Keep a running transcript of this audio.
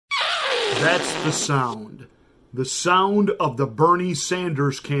That's the sound. The sound of the Bernie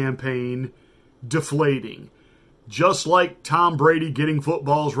Sanders campaign deflating. Just like Tom Brady getting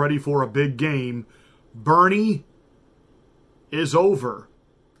footballs ready for a big game, Bernie is over.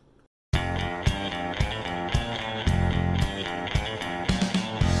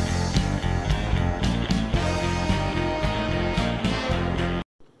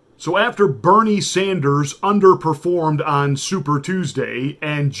 So after Bernie Sanders underperformed on Super Tuesday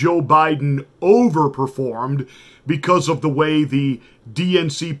and Joe Biden overperformed because of the way the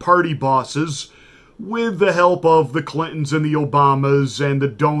DNC party bosses, with the help of the Clintons and the Obamas and the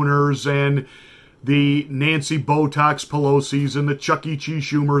donors and the Nancy Botox Pelosi's and the Chuck E. Cheese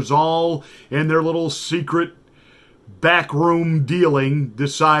Schumers, all in their little secret backroom dealing,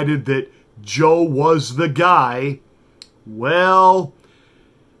 decided that Joe was the guy, well,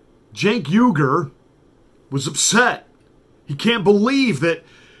 Cenk Uygur was upset. He can't believe that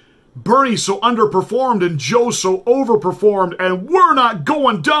Bernie so underperformed and Joe so overperformed, and we're not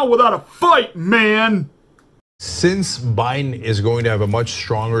going down without a fight, man. Since Biden is going to have a much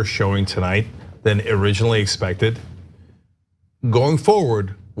stronger showing tonight than originally expected, going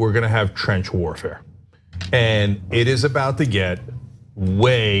forward, we're going to have trench warfare. And it is about to get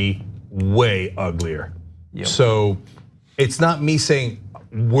way, way uglier. Yep. So it's not me saying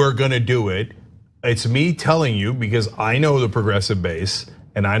we're gonna do it. It's me telling you, because I know the progressive base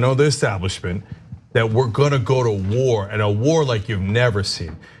and I know the establishment, that we're gonna go to war, and a war like you've never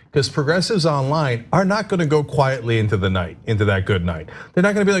seen. Because progressives online are not gonna go quietly into the night, into that good night. They're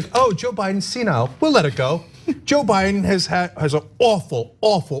not gonna be like, oh, Joe Biden's senile, we'll let it go. Joe Biden has an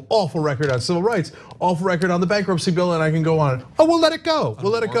awful record on civil rights, awful record on the bankruptcy bill, and I can go on. Oh, we'll let it go,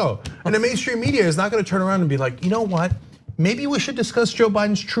 we'll let it go. And the mainstream media is not gonna turn around and be like, you know what? Maybe we should discuss Joe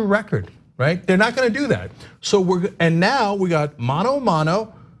Biden's true record, right? They're not going to do that. So now we got mano a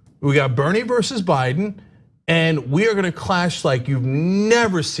mano, we got Bernie versus Biden, and we are going to clash like you've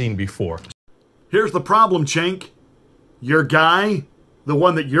never seen before. Here's the problem, Cenk. Your guy, the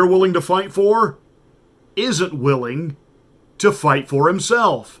one that you're willing to fight for, isn't willing to fight for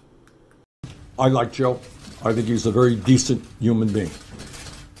himself. I like Joe. I think he's a very decent human being.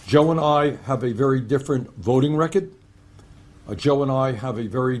 Joe and I have a very different voting record. Joe and I have a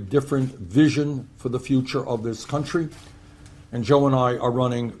very different vision for the future of this country, and Joe and I are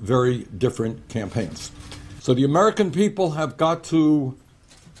running very different campaigns. So the American people have got to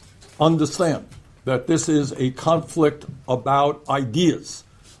understand that this is a conflict about ideas,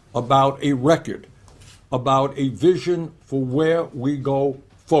 about a record, about a vision for where we go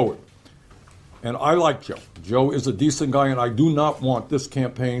forward. And I like Joe. Joe is a decent guy, and I do not want this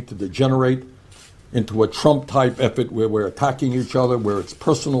campaign to degenerate into a Trump-type effort where we're attacking each other, where it's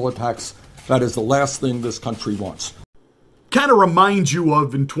personal attacks. That is the last thing this country wants. Kind of reminds you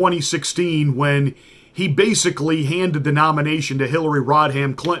of in 2016 when he basically handed the nomination to Hillary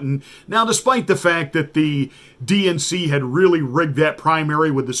Rodham Clinton. Now, despite the fact that the DNC had really rigged that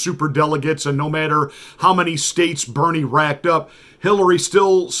primary with the superdelegates, and no matter how many states Bernie racked up, Hillary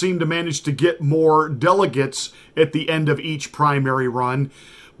still seemed to manage to get more delegates at the end of each primary run.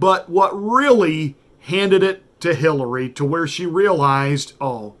 But what really handed it to Hillary, to where she realized,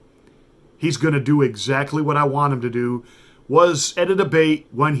 oh, he's going to do exactly what I want him to do, was at a debate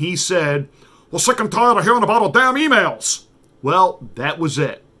when he said, well, sick and tired of hearing about all damn emails. Well, that was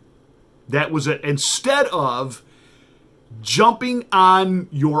it. That was it. Instead of jumping on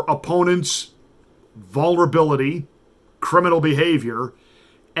your opponent's vulnerability, criminal behavior,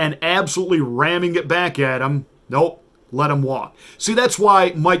 and absolutely ramming it back at him, nope. Let him walk. See, that's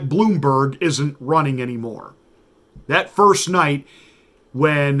why Mike Bloomberg isn't running anymore. That first night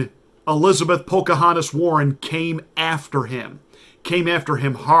when Elizabeth Pocahontas Warren came after him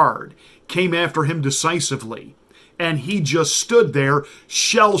hard, came after him decisively, and he just stood there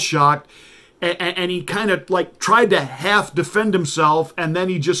shell-shocked, and he kind of like tried to half defend himself, and then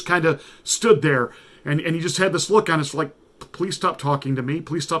he just kind of stood there, and he just had this look on his like, please stop talking to me.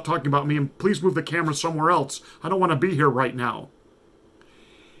 Please stop talking about me. And please move the camera somewhere else. I don't want to be here right now.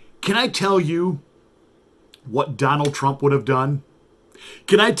 Can I tell you what Donald Trump would have done?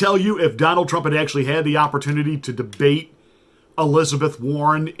 Can I tell you if Donald Trump had actually had the opportunity to debate Elizabeth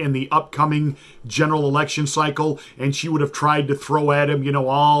Warren in the upcoming general election cycle, and she would have tried to throw at him,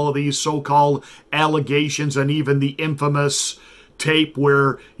 all of these so-called allegations and even the infamous tape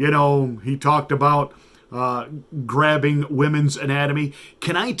where, he talked about grabbing women's anatomy.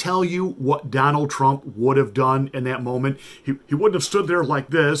 Can I tell you what Donald Trump would have done in that moment? He wouldn't have stood there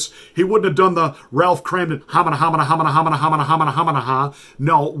like this. He wouldn't have done the Ralph Cramden hamana hamana hamana hamana hamana hamana hamana ha.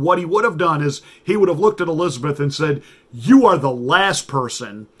 No, what he would have done is he would have looked at Elizabeth and said, "You are the last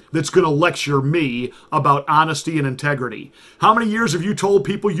person that's going to lecture me about honesty and integrity. How many years have you told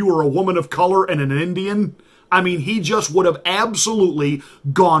people you were a woman of color and an Indian? I mean, he just would have absolutely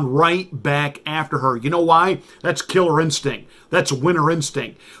gone right back after her. You know why? That's killer instinct. That's winner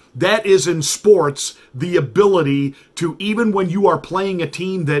instinct. That is in sports the ability to, even when you are playing a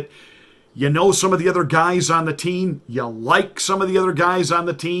team that you know some of the other guys on the team, you like some of the other guys on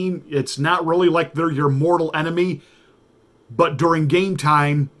the team, it's not really like they're your mortal enemy, but during game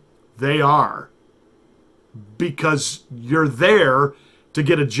time, they are. Because you're there to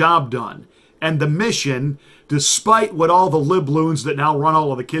get a job done. And the mission, despite what all the libloons that now run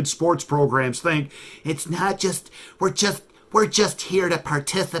all of the kids' sports programs think, it's not just, we're just here to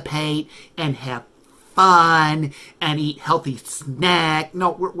participate and have fun and eat healthy snack.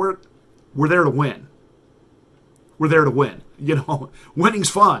 No, we're there to win. We're there to win. You know,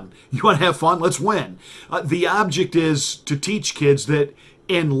 winning's fun. You want to have fun? Let's win. The object is to teach kids that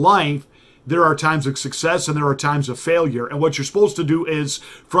in life, there are times of success and there are times of failure. And what you're supposed to do is,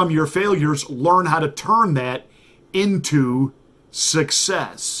 from your failures, learn how to turn that into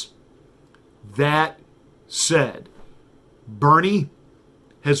success. That said, Bernie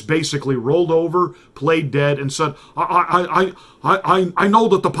has basically rolled over, played dead, and said, I know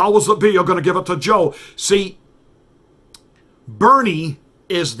that the powers that be are going to give it to Joe. See, Bernie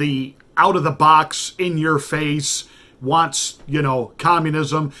is the out-of-the-box, in-your-face, wants,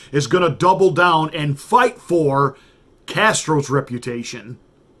 communism, is going to double down and fight for Castro's reputation,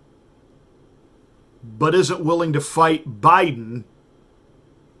 but isn't willing to fight Biden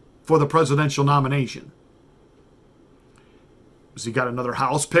for the presidential nomination. Has he got another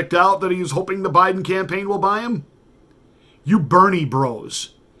house picked out that he's hoping the Biden campaign will buy him? You Bernie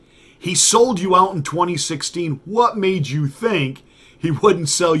bros. He sold you out in 2016. What made you think he wouldn't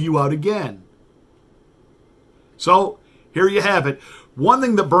sell you out again? So, here you have it. One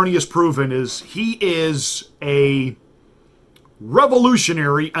thing that Bernie has proven is he is a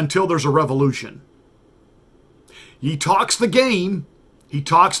revolutionary until there's a revolution. He talks the game, he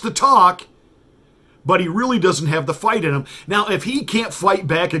talks the talk, but he really doesn't have the fight in him. Now, if he can't fight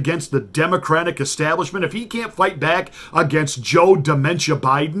back against the Democratic establishment, if he can't fight back against Joe Dementia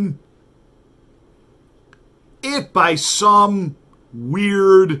Biden, if by some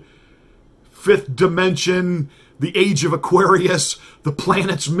weird fifth dimension, the age of Aquarius, the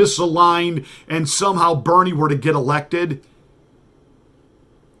planets misaligned, and somehow Bernie were to get elected,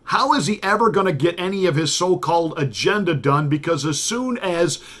 how is he ever going to get any of his so-called agenda done? Because as soon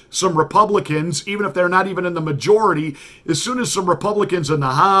as some Republicans, even if they're not even in the majority, as soon as some Republicans in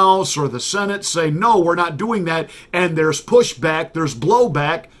the House or the Senate say, no, we're not doing that, and there's pushback, there's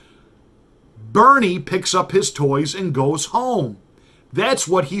blowback, Bernie picks up his toys and goes home. That's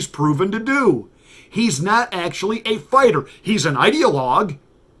what he's proven to do. He's not actually a fighter. He's an ideologue.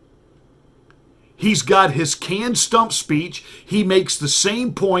 He's got his canned stump speech. He makes the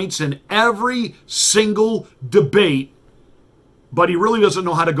same points in every single debate, but he really doesn't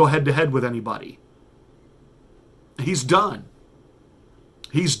know how to go head-to-head with anybody. He's done.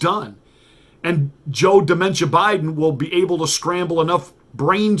 He's done. And Joe Dementia Biden will be able to scramble enough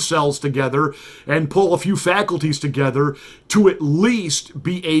brain cells together and pull a few faculties together to at least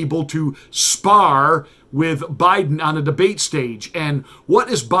be able to spar with Biden on a debate stage. And what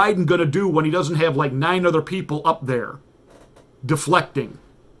is Biden going to do when he doesn't have like 9 other people up there deflecting?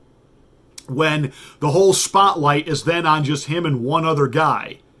 When the whole spotlight is then on just him and one other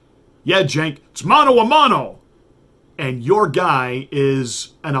guy. Yeah, Cenk, it's mano a mano. And your guy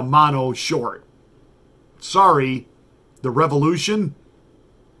is an a mano short. Sorry, the revolution,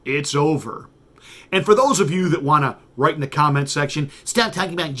 it's over. And for those of you that want to write in the comment section, stop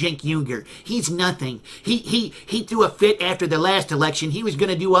talking about Cenk Uygur. He's nothing. He threw a fit after the last election. He was going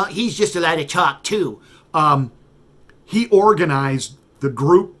to do all. He's just allowed to talk too. He organized the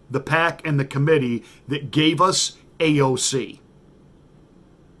group, the PAC, and the committee that gave us AOC.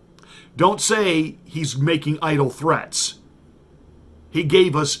 Don't say he's making idle threats. He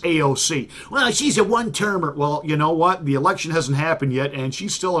gave us AOC. Well, she's a one-termer. Well, you know what? The election hasn't happened yet, and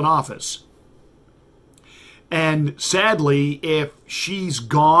she's still in office. And sadly, if she's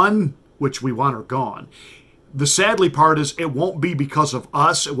gone, which we want her gone, the sadly part is it won't be because of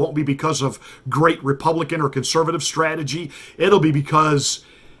us. It won't be because of great Republican or conservative strategy. It'll be because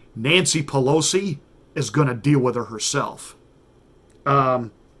Nancy Pelosi is going to deal with her herself.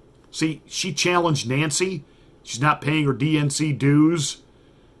 See, she challenged Nancy. She's not paying her DNC dues.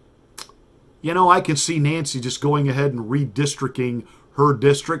 You know, I can see Nancy just going ahead and redistricting her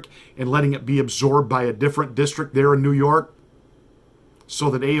district and letting it be absorbed by a different district there in New York so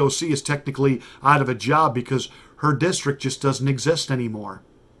that AOC is technically out of a job because her district just doesn't exist anymore.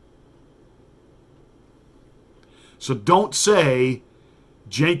 So don't say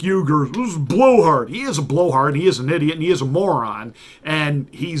Cenk Uygur was a blowhard. He is a blowhard, he is an idiot, and he is a moron, and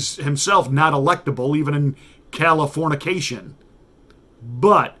he's himself not electable even in Californication.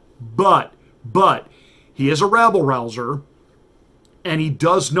 But, he is a rabble-rouser, and he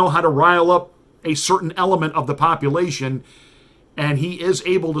does know how to rile up a certain element of the population, and he is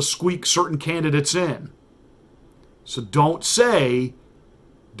able to squeak certain candidates in. So don't say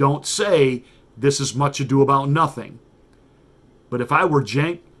this is much ado about nothing. But if I were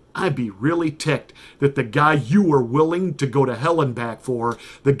Cenk, I'd be really ticked that the guy you were willing to go to hell and back for,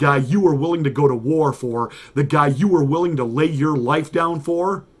 the guy you were willing to go to war for, the guy you were willing to lay your life down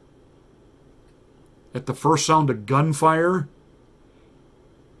for, at the first sound of gunfire,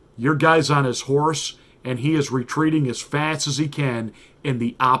 your guy's on his horse and he is retreating as fast as he can in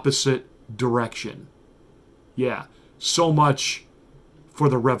the opposite direction. Yeah, so much for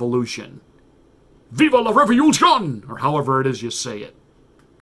the revolution. Viva la revolution! Or however it is you say it.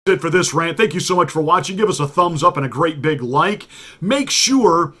 That's it for this rant. Thank you so much for watching. Give us a thumbs up and a great big like. Make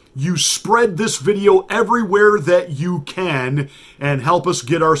sure you spread this video everywhere that you can and help us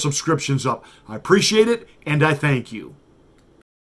get our subscriptions up. I appreciate it and I thank you.